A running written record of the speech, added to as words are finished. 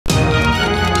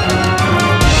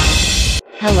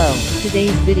Hello, today's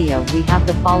video we have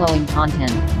the following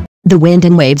content. The Wind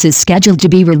and Waves is scheduled to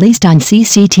be released on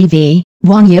CCTV.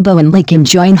 Wang, Yibo and Li Kim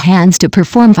join hands to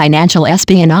perform financial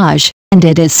espionage, and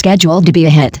it is scheduled to be a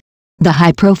hit. The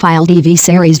high-profile TV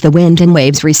series The Wind and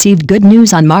Waves received good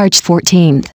news on March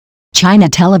 14. China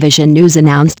Television News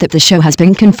announced that the show has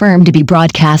been confirmed to be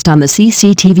broadcast on the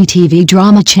CCTV TV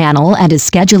drama channel and is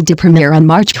scheduled to premiere on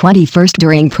March 21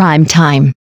 during prime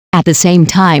time. At the same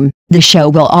time, the show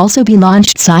will also be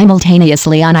launched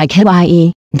simultaneously on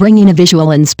iQIYI, bringing a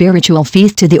visual and spiritual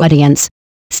feast to the audience.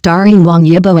 Starring Wang,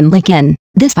 Yibo and Li Kim,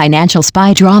 this financial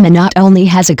spy drama not only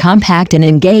has a compact and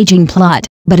engaging plot,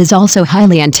 but is also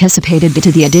highly anticipated due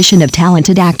to the addition of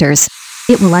talented actors.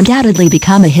 It will undoubtedly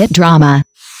become a hit drama.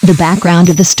 The background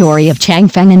of the story of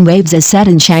Changfeng and Waves is set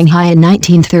in Shanghai in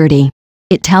 1930.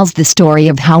 It tells the story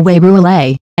of how Wei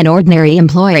Ruolei, an ordinary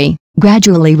employee,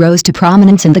 gradually rose to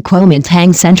prominence in the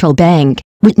Kuomintang Central Bank,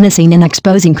 witnessing and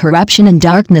exposing corruption and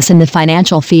darkness in the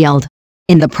financial field.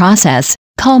 In the process,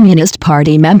 Communist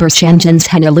Party member Shen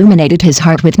Zhenzhen illuminated his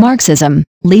heart with Marxism,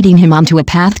 leading him onto a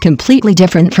path completely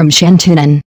different from Shen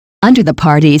Tunan. Under the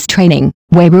party's training,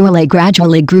 Wei Ruolei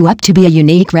gradually grew up to be a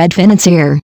unique red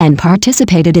financier, and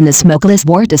participated in the smokeless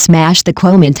war to smash the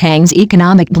Kuomintang's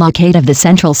economic blockade of the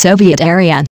Central Soviet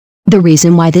area. The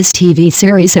reason why this TV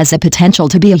series has the potential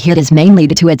to be a hit is mainly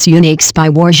due to its unique spy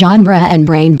war genre and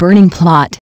brain-burning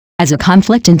plot. As a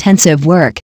conflict-intensive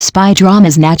work, spy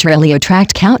dramas naturally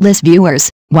attract countless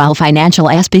viewers, while financial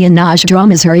espionage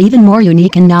dramas are even more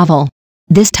unique and novel.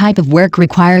 This type of work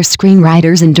requires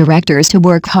screenwriters and directors to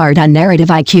work hard on narrative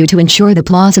IQ to ensure the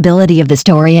plausibility of the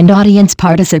story and audience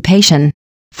participation.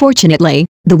 Fortunately,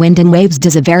 The Wind and Waves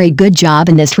does a very good job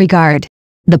in this regard.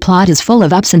 The plot is full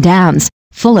of ups and downs,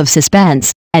 full of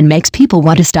suspense, and makes people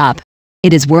want to stop.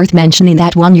 It is worth mentioning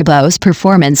that Wang Yibo's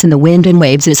performance in The Wind and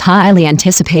Waves is highly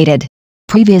anticipated.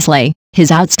 Previously,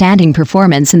 his outstanding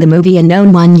performance in the movie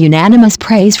Unknown won unanimous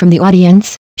praise from the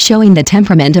audience, showing the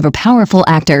temperament of a powerful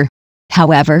actor.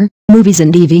 However, movies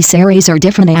and TV series are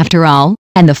different after all,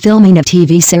 and the filming of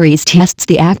TV series tests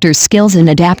the actor's skills and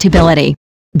adaptability.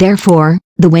 Therefore,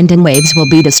 The Wind and Waves will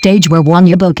be the stage where Wang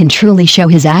Yibo can truly show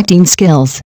his acting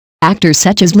skills. Actors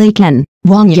such as Li Kim,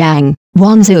 Wang Yang,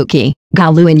 Wang Zuki,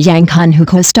 Gao Lu and Yang Kun who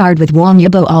co-starred with Wang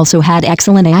Yibo also had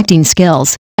excellent acting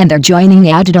skills, and their joining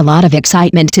added a lot of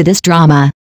excitement to this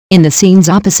drama. In the scenes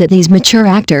opposite these mature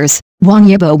actors, Wang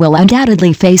Yibo will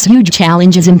undoubtedly face huge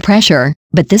challenges and pressure,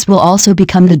 but this will also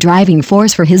become the driving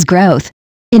force for his growth.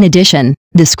 In addition,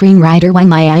 the screenwriter Wang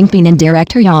Yangping and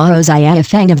director Yao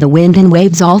Ziafeng of The Wind and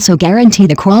Waves also guarantee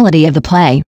the quality of the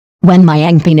play. Wang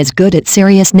Yangping is good at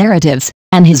serious narratives,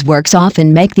 and his works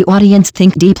often make the audience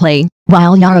think deeply,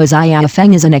 while Yao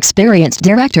Ziafeng is an experienced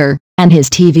director, and his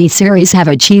TV series have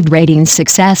achieved ratings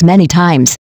success many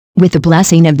times. With the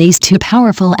blessing of these two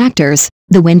powerful actors,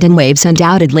 The Wind and Waves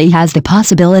undoubtedly has the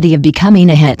possibility of becoming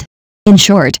a hit. In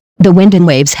short, The Wind and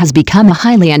Waves has become a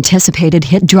highly anticipated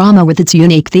hit drama with its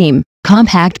unique theme,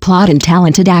 compact plot and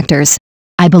talented actors.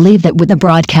 I believe that with the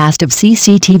broadcast of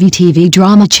CCTV TV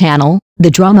drama channel,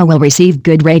 the drama will receive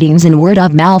good ratings and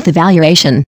word-of-mouth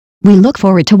evaluation. We look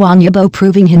forward to Wang Yibo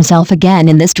proving himself again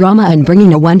in this drama and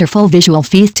bringing a wonderful visual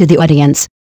feast to the audience.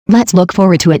 Let's look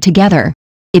forward to it together.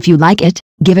 If you like it,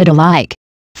 give it a like.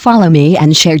 Follow me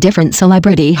and share different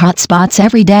celebrity hotspots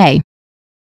every day.